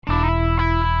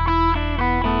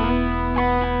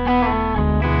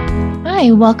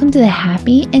Hi, welcome to the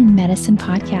Happy in Medicine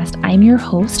podcast. I'm your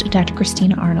host, Dr.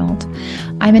 Christina Arnold.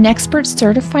 I'm an expert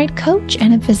certified coach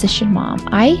and a physician mom.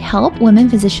 I help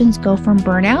women physicians go from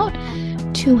burnout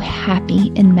to happy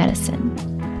in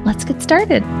medicine. Let's get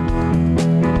started.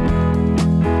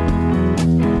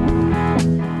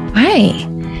 Hi.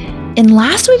 In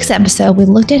last week's episode, we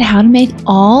looked at how to make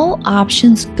all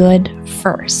options good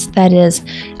first. That is,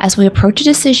 as we approach a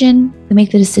decision, we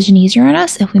make the decision easier on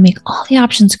us if we make all the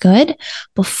options good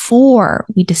before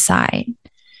we decide.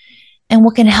 And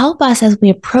what can help us as we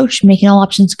approach making all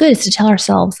options good is to tell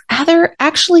ourselves, either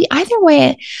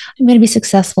way, I'm going to be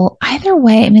successful. Either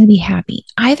way, I'm going to be happy.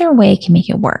 Either way, I can make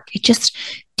it work. It just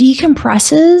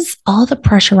decompresses all the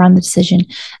pressure around the decision,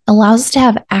 allows us to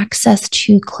have access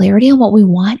to clarity on what we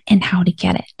want and how to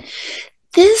get it.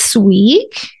 This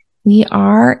week,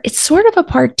 it's sort of a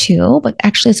part 2, but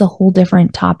actually it's a whole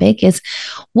different topic, is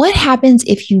what happens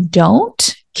if you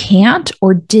can't,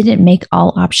 or didn't make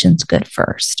all options good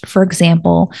first. For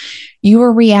example, you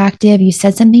were reactive, you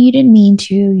said something you didn't mean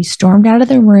to, you stormed out of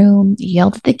the room, you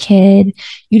yelled at the kid,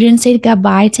 you didn't say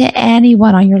goodbye to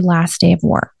anyone on your last day of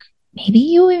work. Maybe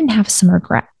you even have some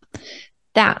regret.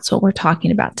 That's what we're talking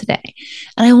about today.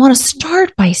 And I want to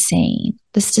start by saying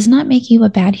this does not make you a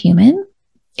bad human.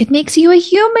 It makes you a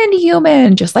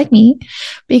human, just like me,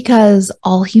 because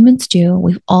all humans do.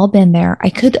 We've all been there. I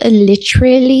could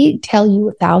literally tell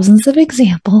you thousands of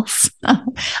examples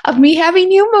of me having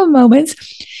human moments.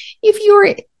 If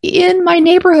you're in my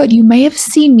neighborhood, you may have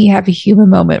seen me have a human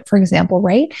moment, for example,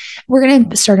 right? We're going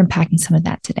to start unpacking some of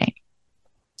that today.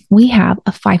 We have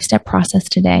a 5-step process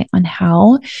today on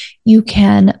how you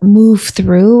can move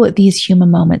through these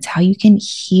human moments, how you can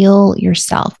heal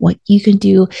yourself, what you can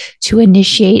do to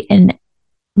initiate and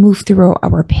move through a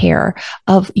repair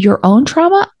of your own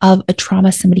trauma, of a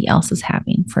trauma somebody else is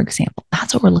having, for example.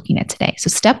 That's what we're looking at today. So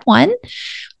step 1,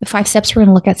 the 5 steps we're going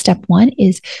to look at, step 1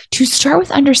 is to start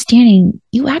with understanding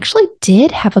you actually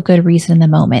did have a good reason in the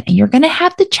moment, and you're going to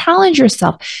have to challenge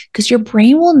yourself because your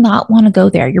brain will not want to go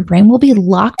there. Your brain will be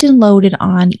locked and loaded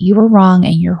on you were wrong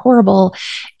and you're horrible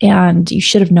and you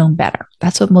should have known better.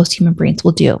 That's what most human brains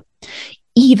will do.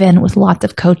 Even with lots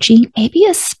of coaching, maybe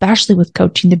especially with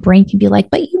coaching, the brain can be like,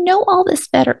 but you know all this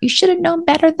better. You should have known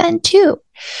better then too.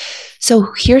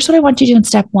 So here's what I want you to do in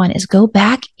step 1 is go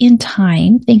back in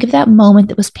time. Think of that moment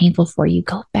that was painful for you.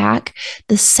 Go back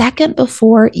the second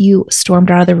before you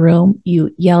stormed out of the room,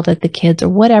 you yelled at the kids or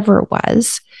whatever it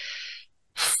was.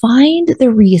 Find the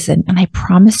reason. And I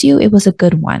promise you it was a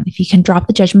good one. If you can drop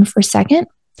the judgment for a second,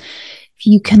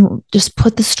 you can just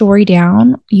put the story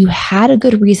down. You had a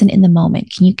good reason in the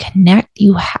moment. Can you connect?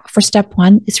 For step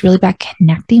 1, it's really about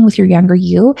connecting with your younger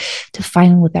you to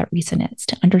find what that reason is,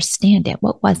 to understand it.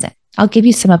 What was it? I'll give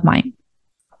you some of mine.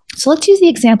 So let's use the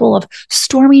example of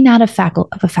storming out of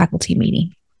a faculty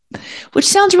meeting, which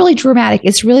sounds really dramatic.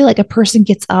 It's really like a person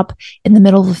gets up in the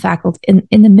middle of the faculty,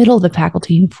 in the middle of the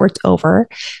faculty meeting before it's over,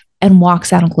 and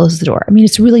walks out and closes the door. I mean,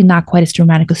 it's really not quite as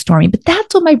dramatic as storming, but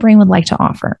that's what my brain would like to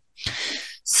offer.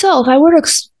 So if I were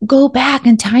to go back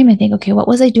in time and think, okay, what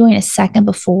was I doing a second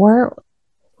before?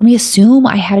 Let me assume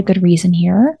I had a good reason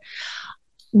here.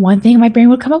 One thing my brain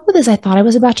would come up with is I thought I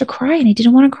was about to cry and I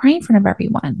didn't want to cry in front of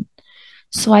everyone.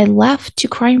 So I left to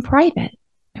cry in private.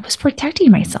 I was protecting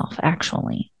myself,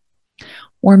 actually.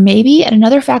 Or maybe at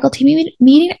another faculty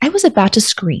meeting, I was about to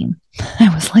scream.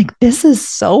 I was like, this is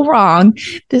so wrong.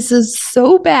 This is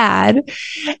so bad.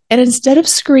 And instead of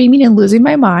screaming and losing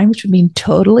my mind, which would mean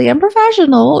totally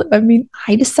unprofessional,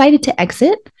 I decided to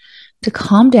exit, to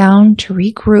calm down, to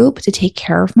regroup, to take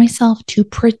care of myself, to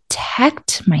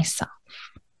protect myself.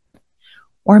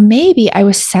 Or maybe I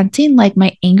was sensing like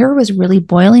my anger was really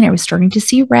boiling. I was starting to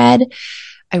see red.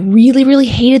 I really, really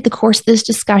hated the course of this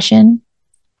discussion.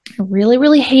 I really,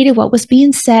 really hated what was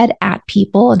being said at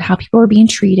people and how people were being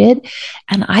treated.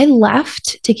 And I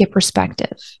left to get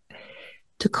perspective,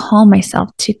 to calm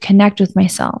myself, to connect with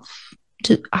myself.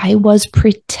 I was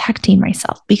protecting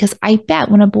myself because I bet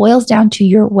when it boils down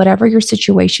to whatever your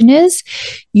situation is,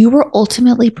 you were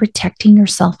ultimately protecting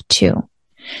yourself too.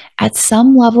 At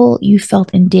some level, you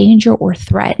felt in danger or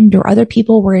threatened, or other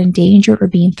people were in danger or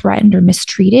being threatened or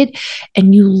mistreated,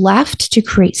 and you left to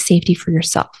create safety for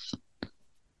yourself.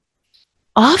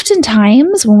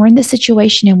 Oftentimes, when we're in this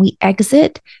situation and we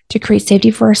exit to create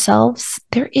safety for ourselves,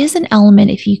 there is an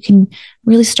element, if you can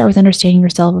really start with understanding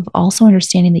yourself, of also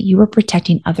understanding that you are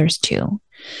protecting others too.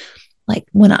 Like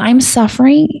when I'm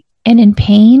suffering and in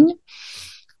pain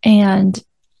and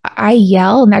I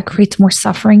yell and that creates more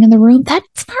suffering in the room,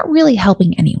 that's not really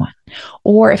helping anyone.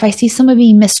 Or if I see someone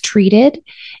being mistreated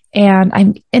and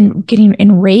I'm getting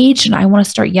enraged and I want to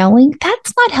start yelling,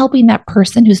 that's not helping that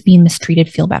person who's being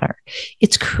mistreated feel better.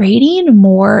 It's creating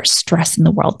more stress in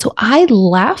the world. So I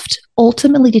left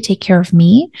ultimately to take care of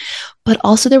me, but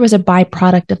also there was a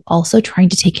byproduct of also trying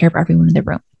to take care of everyone in the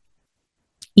room.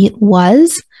 It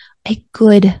was a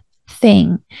good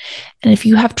thing. And if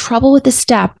you have trouble with this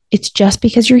step, it's just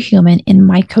because you're human. In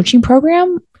my coaching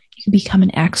program, you can become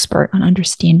an expert on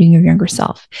understanding your younger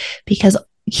self, because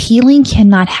healing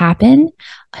cannot happen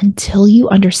until you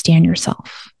understand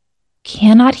yourself.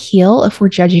 Cannot heal if we're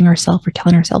judging ourselves or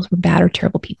telling ourselves we're bad or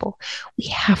terrible people. We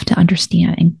have to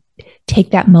understand and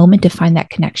take that moment to find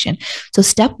that connection. So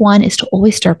step one is to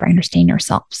always start by understanding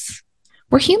ourselves.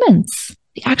 We're humans.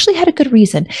 We actually had a good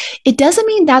reason. It doesn't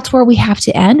mean that's where we have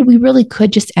to end. We really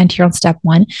could just end here on step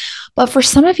one. But for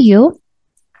some of you,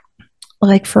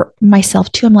 like for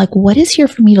myself too, I'm like, what is here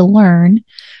for me to learn?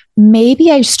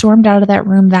 Maybe I stormed out of that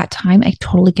room that time. I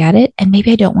totally get it. And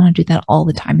maybe I don't want to do that all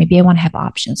the time. Maybe I want to have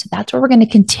options. So that's where we're going to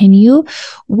continue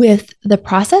with the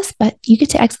process, but you get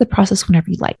to exit the process whenever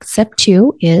you like. Step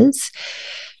two is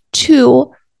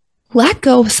to let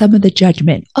go of some of the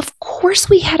judgment. Of course,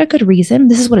 we had a good reason.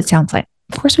 This is what it sounds like.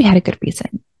 Of course, we had a good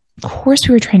reason. Of course,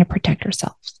 we were trying to protect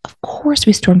ourselves. Of course,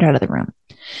 we stormed out of the room.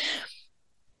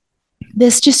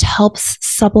 This just helps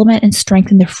supplement and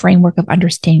strengthen the framework of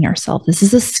understanding ourselves. This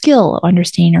is a skill of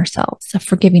understanding ourselves, of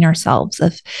forgiving ourselves,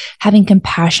 of having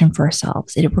compassion for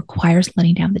ourselves. It requires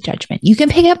letting down the judgment. You can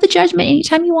pick up the judgment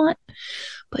anytime you want,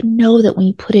 but know that when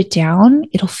you put it down,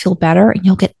 it'll feel better and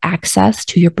you'll get access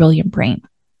to your brilliant brain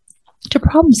to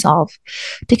problem solve,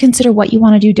 to consider what you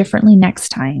want to do differently next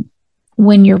time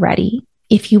when you're ready,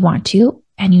 if you want to,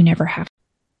 and you never have.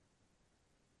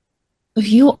 If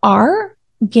you are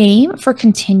game for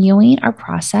continuing our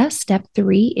process, step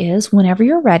three is whenever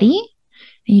you're ready,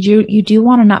 and you do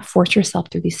want to not force yourself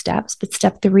through these steps, but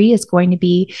step three is going to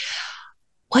be,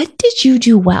 what did you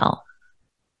do well?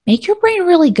 Make your brain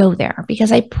really go there,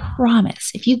 because I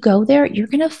promise if you go there, you're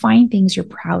going to find things you're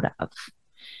proud of.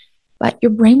 But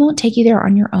your brain won't take you there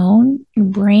on your own. Your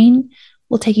brain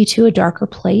will take you to a darker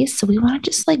place. So we want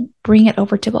to just like bring it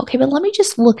over to, okay, but let me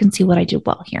just look and see what I did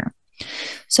well here.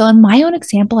 So in my own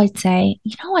example, I'd say,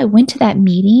 I went to that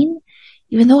meeting,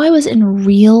 even though I was in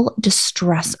real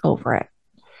distress over it.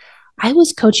 I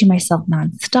was coaching myself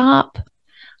nonstop.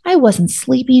 I wasn't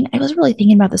sleeping. I was really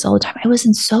thinking about this all the time. I was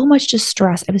in so much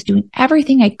distress. I was doing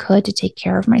everything I could to take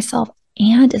care of myself.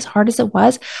 And as hard as it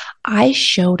was, I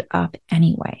showed up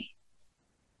anyway.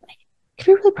 I could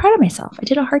be really proud of myself. I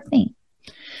did a hard thing.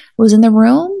 I was in the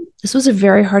room. This was a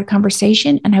very hard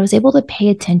conversation, and I was able to pay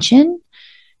attention.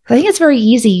 I think it's very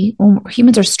easy when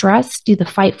humans are stressed, do the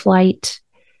fight, flight,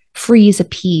 freeze,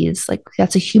 appease. Like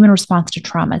that's a human response to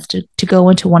trauma, is to go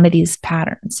into one of these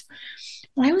patterns.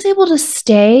 And I was able to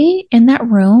stay in that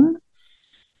room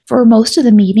for most of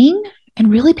the meeting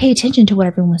and really pay attention to what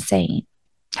everyone was saying.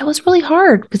 That was really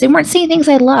hard because they weren't saying things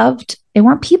I loved. They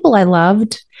weren't people I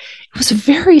loved. It was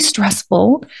very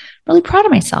stressful. Really proud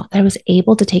of myself that I was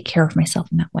able to take care of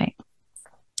myself in that way.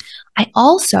 I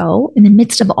also, in the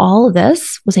midst of all of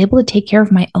this, was able to take care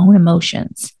of my own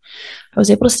emotions. I was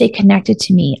able to stay connected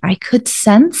to me. I could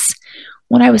sense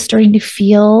when I was starting to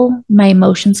feel my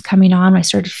emotions coming on. I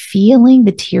started feeling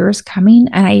the tears coming,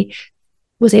 and I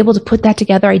was able to put that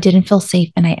together. I didn't feel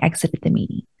safe, and I exited the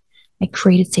meeting. I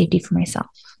created safety for myself.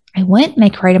 I went and I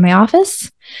cried in my office,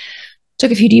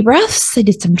 took a few deep breaths. I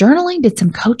did some journaling, did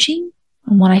some coaching.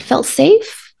 And when I felt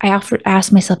safe, I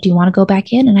asked myself, do you want to go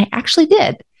back in? And I actually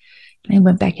did. I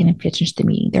went back in and finished the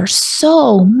meeting. There's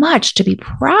so much to be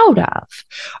proud of.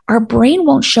 Our brain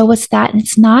won't show us that. And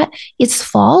it's not its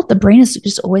fault. The brain is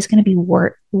just always going to be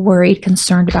worried,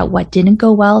 concerned about what didn't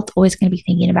go well. It's always going to be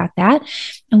thinking about that.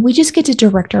 And we just get to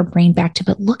direct our brain back to,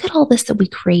 but look at all this that we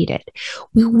created.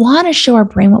 We want to show our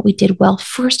brain what we did well,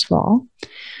 first of all,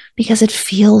 because it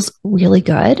feels really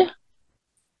good.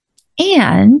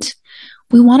 And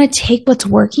we want to take what's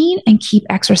working and keep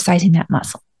exercising that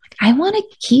muscle. I want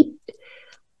to keep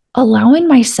allowing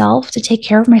myself to take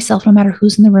care of myself no matter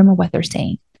who's in the room or what they're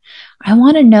saying. I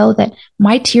want to know that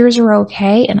my tears are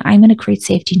okay and I'm going to create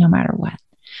safety no matter what.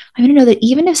 I'm going to know that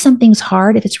even if something's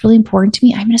hard, if it's really important to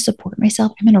me, I'm going to support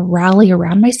myself. I'm going to rally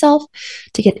around myself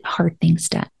to get hard things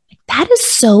done. That is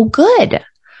so good,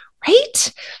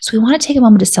 right? So we want to take a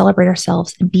moment to celebrate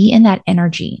ourselves and be in that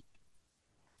energy.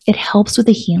 It helps with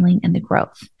the healing and the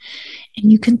growth.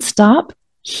 And you can stop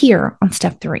here on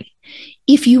step 3.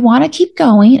 If you want to keep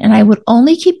going, and I would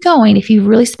only keep going if you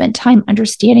really spent time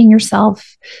understanding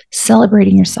yourself,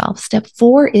 celebrating yourself. Step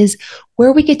 4 is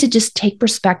where we get to just take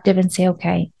perspective and say,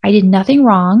 okay, I did nothing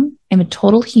wrong. I'm a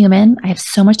total human. I have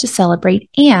so much to celebrate.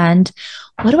 And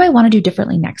what do I want to do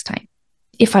differently next time?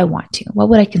 If I want to, what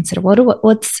would I consider?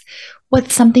 What's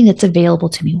something that's available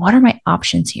to me? What are my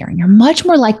options here? And you're much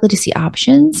more likely to see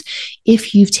options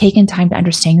if you've taken time to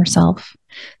understand yourself,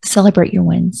 celebrate your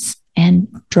wins, and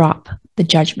drop the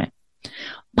judgment.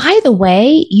 By the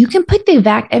way, you can pick the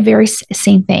very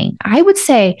same thing. I would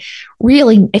say,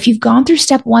 really, if you've gone through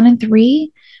step 1 and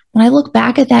 3, when I look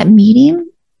back at that meeting,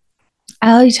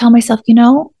 I always tell myself,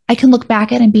 I can look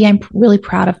back at it and I'm really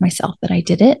proud of myself that I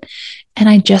did it. And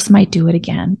I just might do it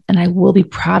again. And I will be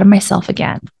proud of myself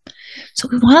again. So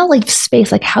we want to leave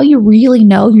space, like how you really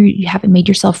know you haven't made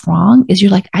yourself wrong is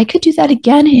you're like, I could do that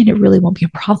again and it really won't be a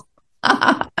problem.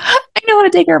 I know how to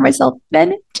take care of myself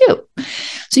then too.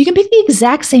 So you can pick the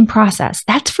exact same process.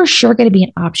 That's for sure going to be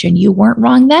an option. You weren't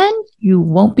wrong then. You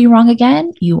won't be wrong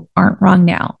again. You aren't wrong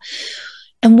now.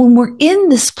 And when we're in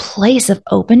this place of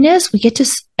openness, we get to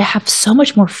have so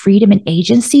much more freedom and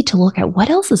agency to look at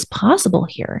what else is possible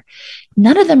here.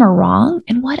 None of them are wrong.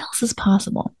 And what else is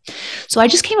possible? So I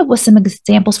just came up with some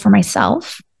examples for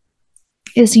myself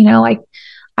is,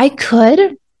 I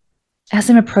could, as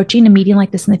I'm approaching a meeting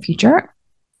like this in the future,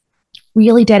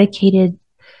 really dedicated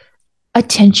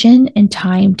attention and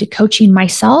time to coaching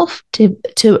myself, to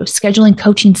scheduling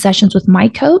coaching sessions with my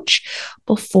coach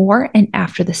before and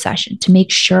after the session to make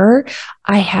sure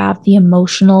I have the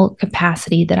emotional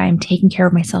capacity that I'm taking care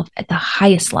of myself at the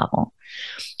highest level.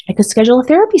 I could schedule a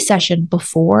therapy session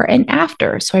before and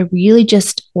after. So I really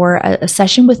or a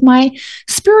session with my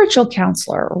spiritual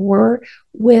counselor or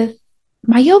with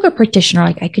my yoga practitioner.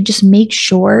 Like I could just make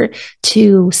sure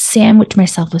to sandwich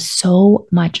myself with so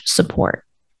much support.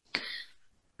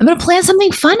 I'm going to plan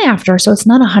something fun after. So it's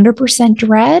not 100%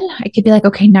 dread. I could be like,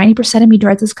 okay, 90% of me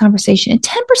dreads this conversation and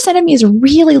 10% of me is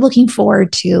really looking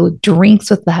forward to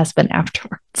drinks with the husband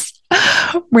afterwards,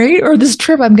 right? Or this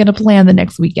trip I'm going to plan the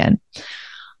next weekend.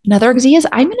 Another idea is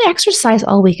I'm going to exercise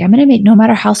all week. I'm going to make, no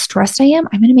matter how stressed I am,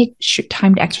 I'm going to make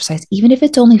time to exercise, even if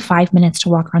it's only 5 minutes to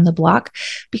walk around the block,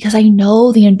 because I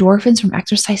know the endorphins from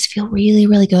exercise feel really,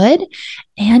 really good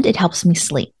and it helps me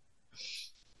sleep.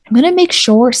 I'm going to make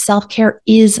sure self-care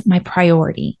is my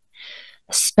priority,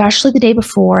 especially the day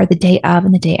before, the day of,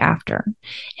 and the day after.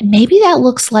 And maybe that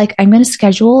looks like I'm going to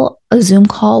schedule a Zoom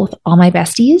call with all my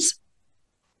besties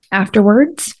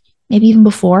afterwards, maybe even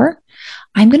before.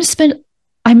 I'm going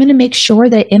to make sure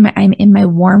that I'm in my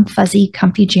warm, fuzzy,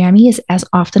 comfy jammies as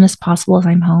often as possible as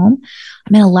I'm home.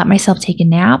 I'm going to let myself take a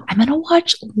nap. I'm going to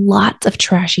watch lots of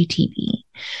trashy TV.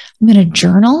 I'm going to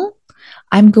journal.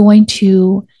 I'm going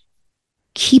to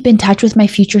keep in touch with my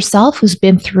future self who's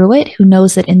been through it, who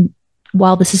knows that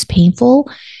while this is painful,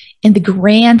 in the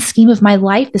grand scheme of my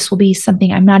life, this will be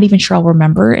something I'm not even sure I'll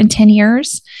remember in 10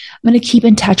 years. I'm going to keep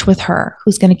in touch with her,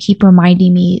 who's going to keep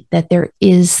reminding me that there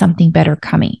is something better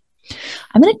coming.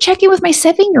 I'm going to check in with my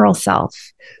 7-year-old self,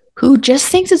 who just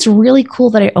thinks it's really cool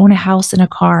that I own a house and a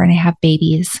car and I have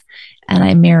babies and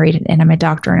I'm married and I'm a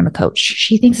doctor and I'm a coach.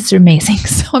 She thinks it's amazing.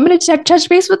 So I'm going to touch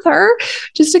base with her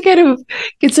just to kind of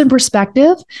get some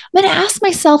perspective. I'm going to ask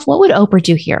myself, what would Oprah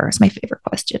do here? Is my favorite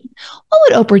question. What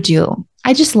would Oprah do?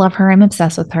 I just love her. I'm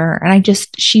obsessed with her. And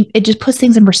it just puts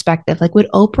things in perspective. Like, would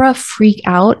Oprah freak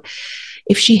out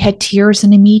if she had tears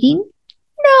in a meeting?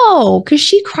 No, because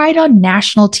she cried on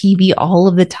national TV all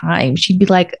of the time. She'd be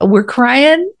like, we're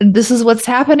crying and this is what's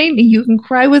happening. And you can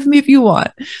cry with me if you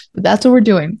want, but that's what we're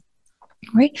doing.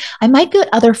 Right? I might get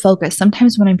other focus.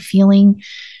 Sometimes when I'm feeling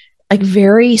like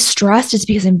very stressed, it's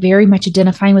because I'm very much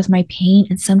identifying with my pain.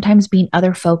 And sometimes being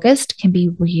other focused can be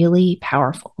really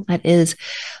powerful. That is,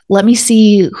 let me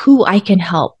see who I can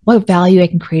help, what value I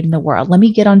can create in the world. Let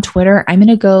me get on Twitter. I'm going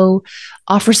to go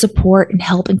offer support and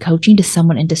help and coaching to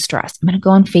someone in distress. I'm going to go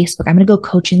on Facebook. I'm going to go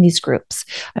coach in these groups.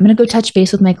 I'm going to go touch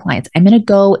base with my clients. I'm going to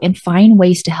go and find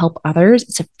ways to help others.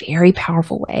 It's a very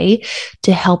powerful way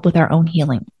to help with our own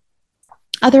healing.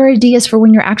 Other ideas for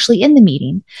when you're actually in the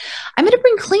meeting. I'm going to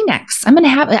bring Kleenex.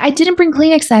 I didn't bring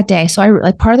Kleenex that day. So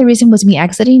part of the reason was me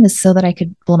exiting is so that I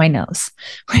could blow my nose,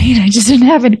 right? I just didn't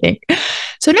have anything.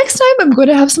 So next time I'm going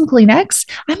to have some Kleenex.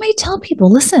 I might tell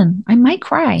people, listen, I might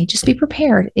cry. Just be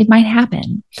prepared. It might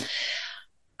happen.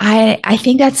 I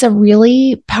think that's a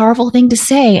really powerful thing to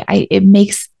say. It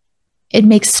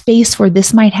makes space for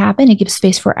this might happen. It gives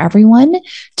space for everyone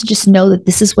to just know that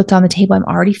this is what's on the table. I'm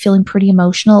already feeling pretty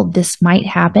emotional. This might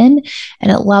happen. And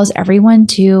it allows everyone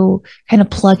to kind of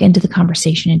plug into the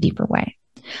conversation in a deeper way.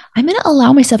 I'm going to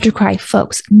allow myself to cry.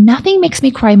 Folks, nothing makes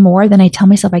me cry more than I tell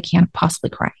myself I can't possibly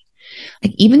cry.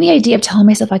 Like even the idea of telling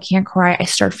myself I can't cry, I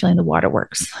start feeling the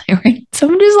waterworks, right? So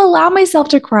I'm just allow myself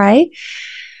to cry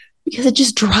because it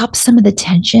just drops some of the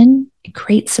tension. It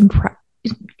creates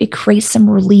some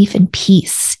relief and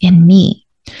peace in me.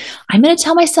 I'm going to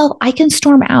tell myself I can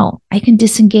storm out. I can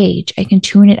disengage. I can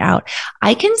tune it out.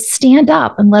 I can stand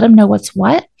up and let them know what's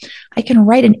what. I can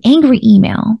write an angry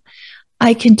email.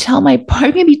 I can I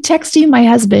can be texting my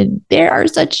husband. They are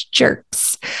such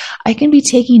jerks. I can be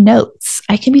taking notes.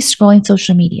 I can be scrolling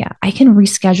social media. I can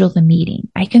reschedule the meeting.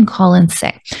 I can call in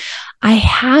sick. I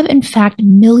have, in fact,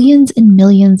 millions and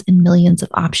millions and millions of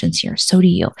options here. So do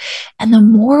you. And the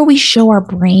more we show our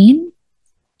brain,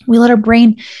 we let our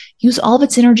brain use all of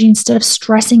its energy instead of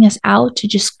stressing us out to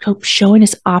just showing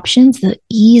us options, the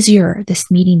easier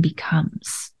this meeting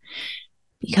becomes.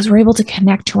 Because we're able to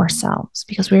connect to ourselves,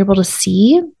 because we're able to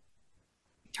see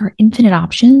our infinite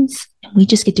options, and we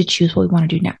just get to choose what we want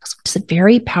to do next, which is a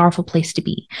very powerful place to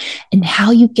be. And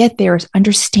how you get there is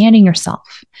understanding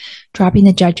yourself, dropping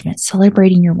the judgment,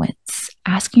 celebrating your wins,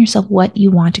 asking yourself what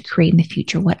you want to create in the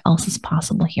future, what else is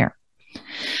possible here.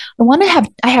 I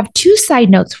have 2 side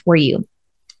notes for you.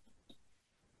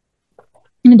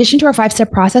 In addition to our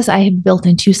 5-step process, I have built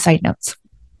in 2 side notes.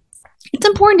 It's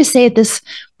important to say at this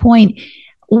point,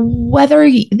 whether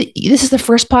this is the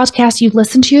first podcast you've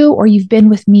listened to or you've been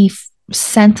with me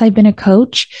since I've been a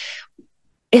coach,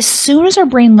 as soon as our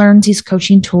brain learns these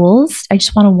coaching tools, I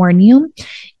just want to warn you,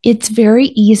 it's very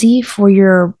easy for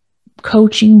your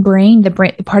coaching brain, the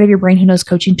part of your brain who knows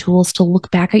coaching tools, to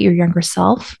look back at your younger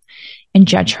self and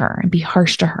judge her and be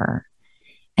harsh to her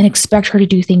and expect her to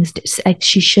do things like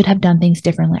she should have done things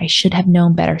differently. I should have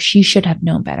known better. She should have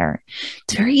known better.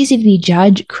 It's very easy to be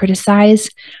judge, criticize,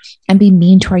 and be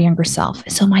mean to our younger self.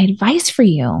 So my advice for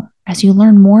you, as you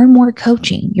learn more and more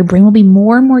coaching, your brain will be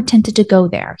more and more tempted to go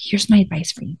there. Here's my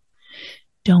advice for you.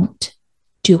 Don't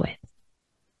do it.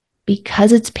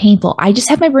 Because it's painful. I just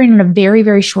have my brain on a very,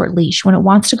 very short leash. When it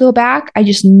wants to go back, I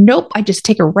just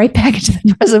take it right back into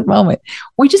the present moment.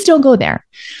 We just don't go there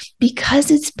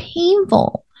because it's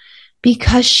painful,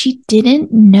 because she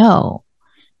didn't know,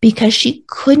 because she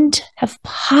couldn't have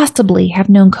possibly have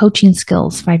known coaching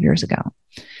skills 5 years ago.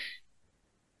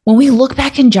 When we look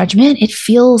back in judgment, it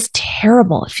feels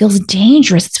terrible. It feels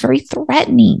dangerous. It's very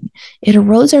threatening. It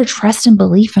erodes our trust and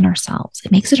belief in ourselves.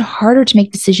 It makes it harder to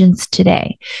make decisions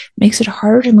today. It makes it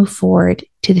harder to move forward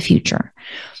to the future.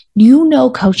 You know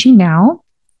coaching now,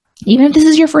 even if this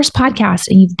is your first podcast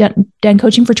and you've done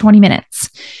coaching for 20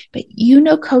 minutes, but you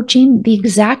know coaching the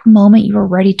exact moment you were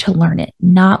ready to learn it,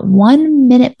 not 1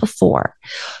 minute before.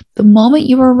 The moment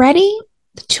you were ready,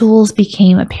 the tools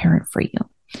became apparent for you.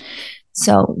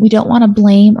 So we don't want to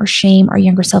blame or shame our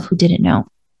younger self who didn't know.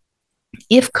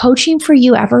 If coaching for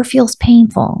you ever feels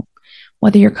painful,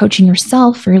 whether you're coaching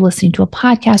yourself or you're listening to a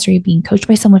podcast or you're being coached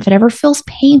by someone, if it ever feels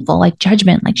painful, like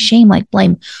judgment, like shame, like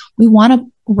blame, we want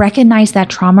to recognize that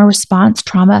trauma response.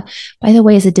 Trauma, by the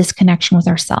way, is a disconnection with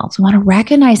ourselves. We want to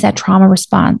recognize that trauma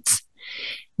response.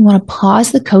 We want to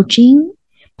pause the coaching,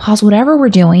 pause whatever we're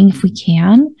doing if we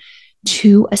can,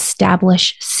 to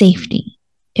establish safety.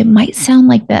 It might sound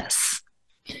like this.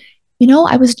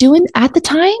 At the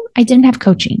time, I didn't have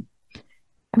coaching.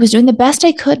 I was doing the best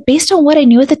I could based on what I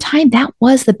knew at the time. That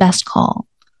was the best call.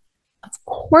 Of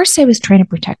course, I was trying to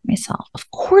protect myself. Of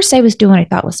course, I was doing what I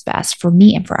thought was best for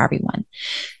me and for everyone.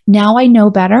 Now I know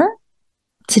better.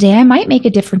 Today, I might make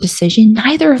a different decision.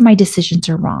 Neither of my decisions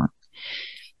are wrong.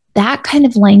 That kind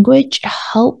of language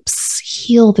helps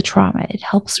heal the trauma. It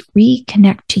helps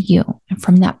reconnect to you. And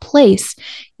from that place,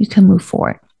 you can move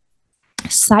forward.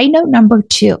 Side note number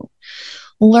 2,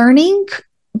 learning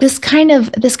this kind of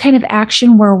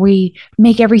action where we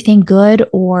make everything good,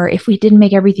 or if we didn't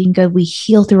make everything good, we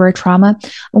heal through our trauma.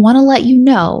 I want to let you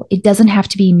know it doesn't have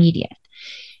to be immediate.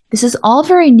 This is all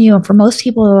very new. And for most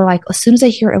people who are like, as soon as I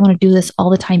hear it, I want to do this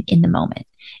all the time in the moment.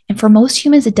 And for most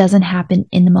humans, it doesn't happen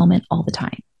in the moment all the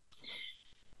time.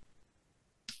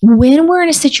 When we're in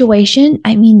a situation,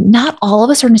 not all of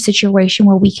us are in a situation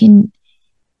where we can,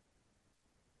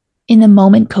 in the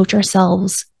moment, coach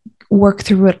ourselves, work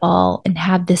through it all, and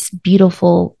have this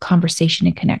beautiful conversation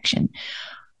and connection.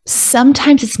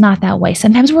 Sometimes it's not that way.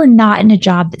 Sometimes we're not in a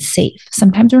job that's safe.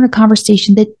 Sometimes we're in a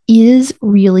conversation that is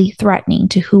really threatening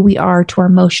to who we are, to our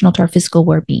emotional, to our physical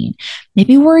well-being.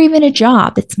 Maybe we're even in a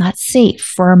job that's not safe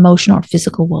for our emotional or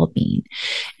physical well-being.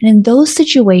 And in those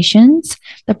situations,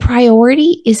 the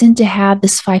priority isn't to have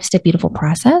this 5-step beautiful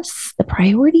process. The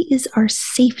priority is our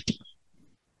safety.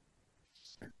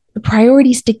 The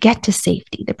priority is to get to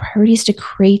safety. The priority is to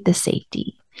create the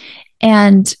safety.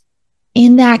 And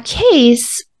In that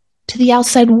case, to the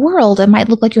outside world, it might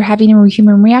look like you're having a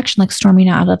human reaction, like storming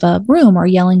out of a room or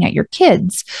yelling at your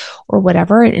kids or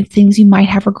whatever, and things you might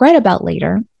have regret about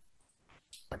later.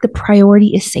 But the priority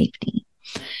is safety.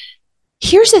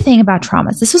 Here's the thing about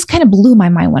traumas. This was kind of blew my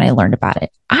mind when I learned about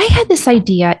it. I had this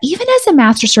idea, even as a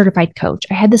master certified coach,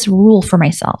 I had this rule for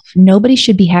myself. Nobody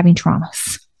should be having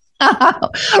traumas.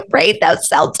 Right? That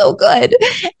sounds so good.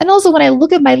 And also when I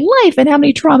look at my life and how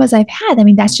many traumas I've had, I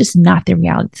mean, that's just not the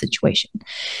reality of the situation.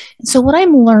 So what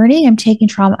I'm learning,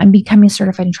 I'm becoming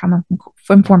certified in trauma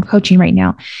informed coaching right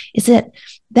now, is that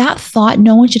thought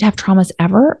no one should have traumas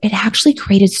ever, it actually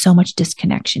created so much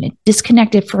disconnection. It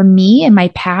disconnected from me and my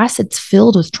past. It's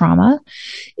filled with trauma.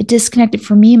 It disconnected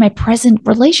from me and my present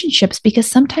relationships because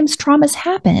sometimes traumas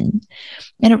happen.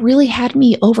 And it really had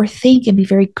me overthink and be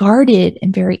very guarded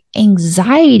and very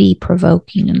anxiety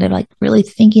provoking. And like really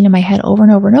thinking in my head over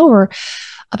and over and over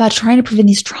about trying to prevent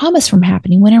these traumas from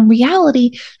happening, when in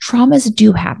reality, traumas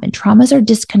do happen. Traumas are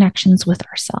disconnections with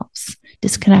ourselves,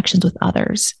 disconnections with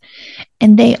others.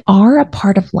 And they are a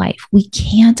part of life. We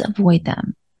can't avoid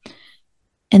them.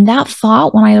 And that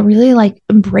thought, when I really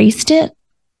embraced it,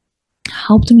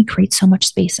 helped me create so much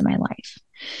space in my life.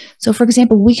 So for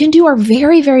example, we can do our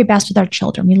very, very best with our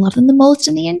children. We love them the most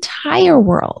in the entire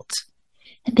world.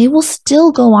 And they will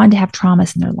still go on to have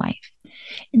traumas in their life.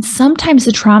 And sometimes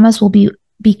the traumas will be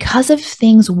because of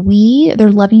things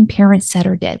their loving parents said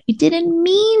or did. We didn't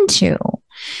mean to.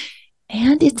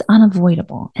 And it's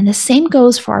unavoidable. And the same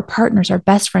goes for our partners, our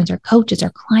best friends, our coaches,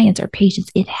 our clients, our patients.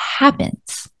 It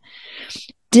happens.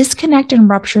 Disconnect and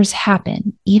ruptures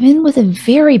happen, even with the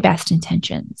very best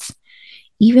intentions,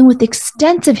 even with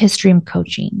extensive history of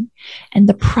coaching. And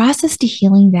the process to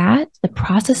healing that, the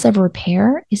process of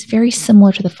repair, is very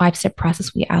similar to the 5-step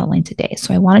process we outlined today.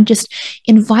 So I want to just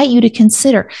invite you to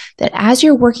consider that as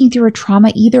you're working through a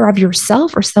trauma, either of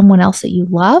yourself or someone else that you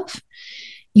love,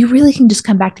 you really can just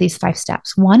come back to these 5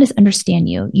 steps. One is understand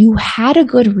you. You had a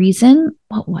good reason.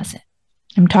 What was it?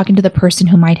 I'm talking to the person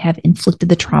who might have inflicted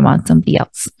the trauma on somebody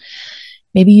else.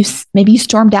 Maybe you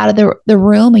stormed out of the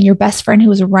room and your best friend who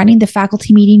was running the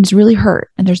faculty meeting is really hurt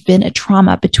and there's been a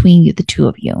trauma between the two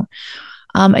of you.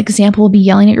 Example would be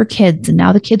yelling at your kids and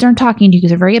now the kids aren't talking to you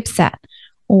because they're very upset.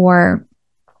 Or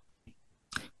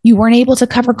you weren't able to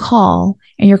cover call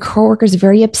and your coworker is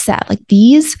very upset. Like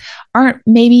these are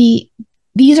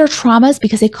traumas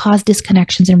because they cause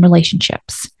disconnections in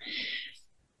relationships.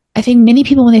 I think many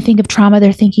people, when they think of trauma,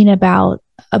 they're thinking about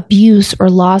abuse or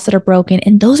laws that are broken.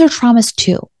 And those are traumas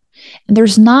too. And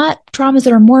there's not traumas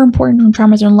that are more important and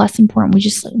traumas that are less important. We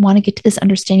just want to get to this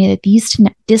understanding that these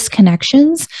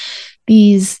disconnections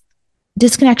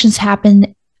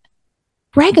happen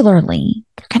regularly.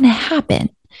 They're going to happen. And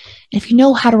if you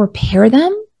know how to repair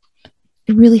them,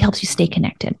 it really helps you stay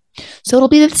connected. So it'll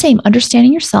be the same.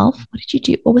 Understanding yourself. What did you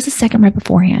do? What was the second right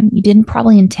beforehand? You didn't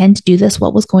probably intend to do this.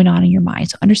 What was going on in your mind?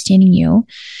 So understanding you.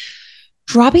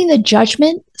 Dropping the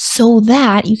judgment so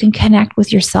that you can connect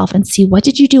with yourself and see what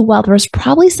did you do well. There was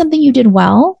probably something you did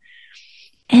well.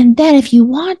 And then if you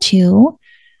want to,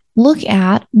 look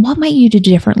at what might you do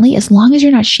differently. As long as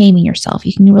you're not shaming yourself,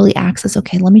 you can really access,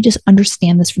 okay, let me just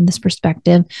understand this from this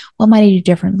perspective. What might I do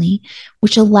differently?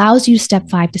 Which allows you step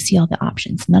 5 to see all the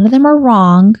options. None of them are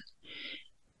wrong.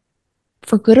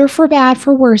 For good or for bad,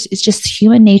 for worse, it's just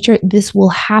human nature. This will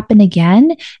happen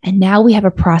again. And now we have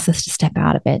a process to step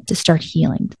out of it, to start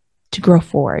healing, to grow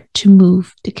forward, to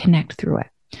move, to connect through it.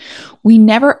 We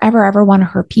never, ever, ever want to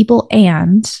hurt people,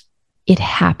 and it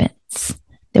happens.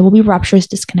 There will be ruptures,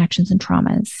 disconnections, and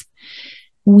traumas.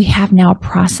 We have now a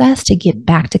process to get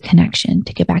back to connection,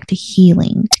 to get back to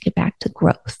healing, to get back to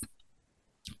growth.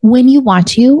 When you want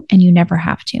to, and you never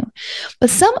have to.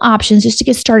 But some options just to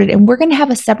get started, and we're going to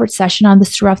have a separate session on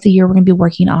this throughout the year. We're going to be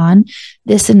working on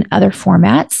this in other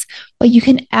formats. But you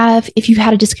can have, if you've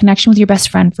had a disconnection with your best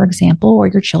friend, for example, or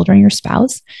your children, your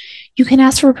spouse, you can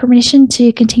ask for permission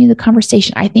to continue the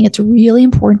conversation. I think it's really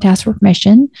important to ask for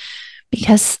permission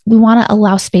because we want to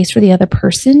allow space for the other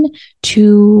person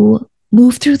to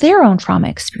move through their own trauma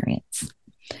experience.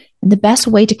 And the best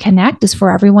way to connect is for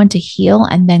everyone to heal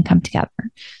and then come together.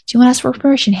 So you want to ask for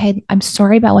permission. Hey, I'm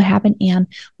sorry about what happened, and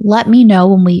let me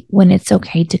know when it's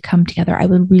okay to come together. I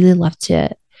would really love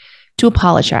to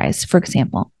apologize, for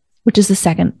example, which is the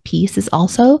second piece, is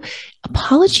also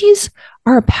apologies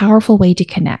are a powerful way to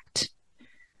connect.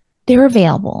 They're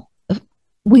available.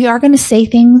 We are going to say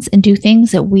things and do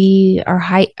things that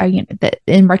that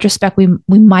in retrospect, we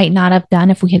might not have done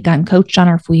if we had gotten coached on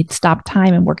or if we had stopped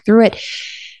time and worked through it.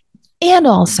 And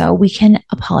also we can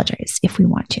apologize if we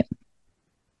want to.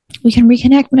 We can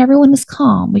reconnect when everyone is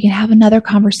calm. We can have another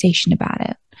conversation about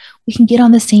it. We can get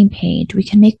on the same page. We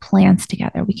can make plans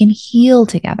together. We can heal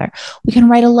together. We can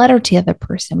write a letter to the other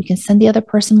person. We can send the other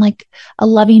person like a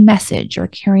loving message or a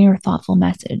caring or thoughtful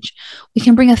message. We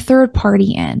can bring a third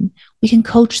party in. We can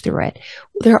coach through it.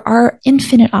 There are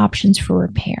infinite options for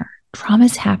repair.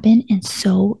 Traumas happen and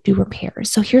so do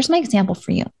repairs. So here's my example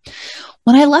for you.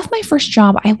 When I left my first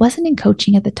job, I wasn't in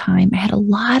coaching at the time. I had a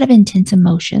lot of intense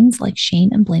emotions like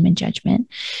shame and blame and judgment.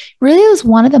 Really, it was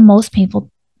one of the most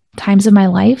painful times of my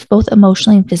life, both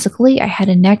emotionally and physically. I had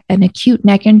an acute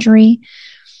neck injury.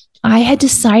 I had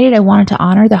decided I wanted to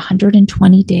honor the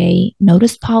 120-day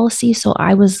notice policy. So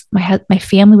my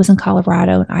family was in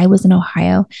Colorado and I was in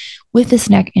Ohio with this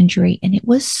neck injury, and it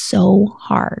was so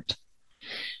hard.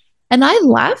 And I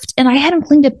left and I hadn't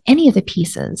cleaned up any of the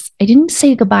pieces. I didn't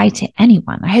say goodbye to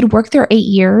anyone. I had worked there 8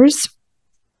 years.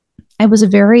 I was a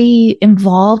very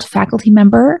involved faculty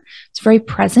member. I was very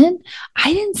present.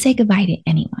 I didn't say goodbye to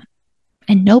anyone,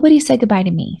 and nobody said goodbye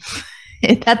to me.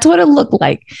 That's what it looked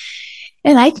like.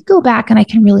 And I could go back and I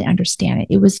can really understand it.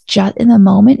 It was just in the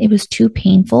moment, it was too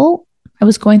painful. I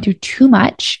was going through too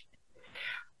much.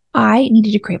 I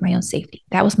needed to create my own safety.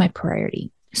 That was my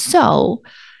priority. So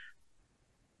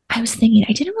I was thinking,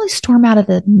 I didn't really storm out of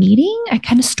the meeting. I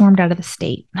kind of stormed out of the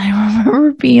state. I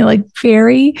remember being like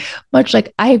very much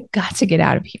like, I've got to get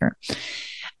out of here.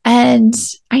 And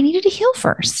I needed to heal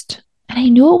first. And I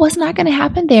knew it was not going to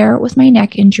happen there with my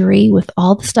neck injury, with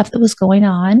all the stuff that was going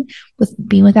on, with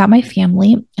being without my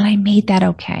family. And I made that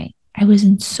okay. I was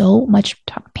in so much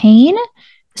pain.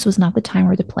 This was not the time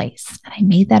or the place. And I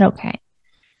made that okay.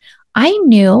 I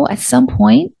knew at some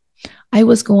point I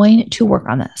was going to work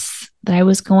on this, that I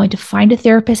was going to find a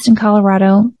therapist in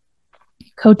Colorado,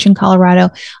 coach in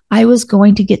Colorado. I was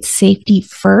going to get safety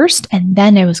first, and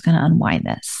then I was going to unwind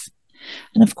this.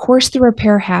 And of course, the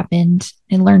repair happened.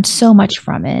 I learned so much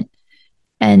from it.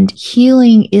 And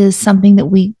healing is something that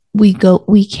we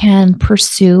can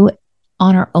pursue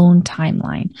on our own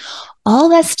timeline. All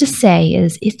that's to say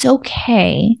is it's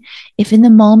okay if in the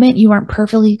moment you aren't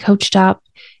perfectly coached up,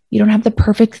 you don't have the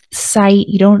perfect site,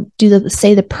 you don't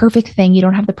say the perfect thing, you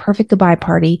don't have the perfect goodbye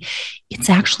party. It's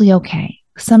actually okay.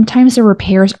 Sometimes the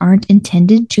repairs aren't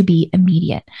intended to be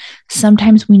immediate.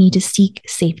 Sometimes we need to seek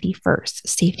safety first.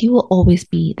 Safety will always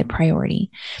be the priority.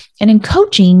 And in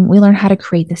coaching, we learn how to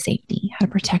create the safety, how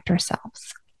to protect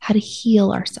ourselves, how to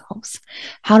heal ourselves,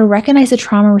 how to recognize the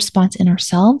trauma response in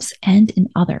ourselves and in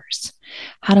others,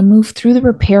 how to move through the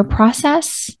repair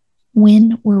process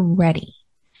when we're ready.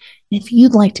 And if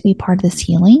you'd like to be part of this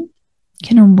healing, you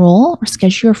can enroll or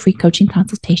schedule your free coaching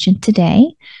consultation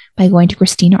today by going to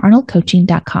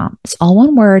ChristinaArnoldCoaching.com. It's all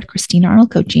one word, Christina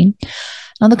Arnold Coaching.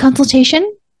 On the consultation,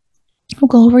 we'll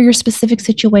go over your specific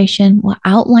situation. We'll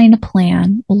outline a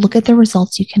plan. We'll look at the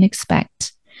results you can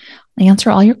expect. I'll answer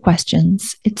all your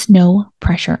questions. It's no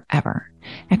pressure ever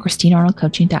at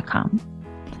ChristinaArnoldCoaching.com.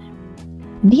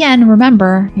 In the end,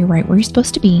 remember, you're right where you're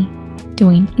supposed to be,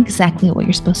 doing exactly what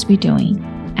you're supposed to be doing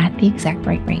at the exact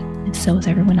right rate. And so is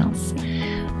everyone else.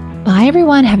 Bye,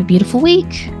 everyone. Have a beautiful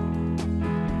week.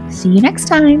 See you next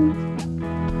time.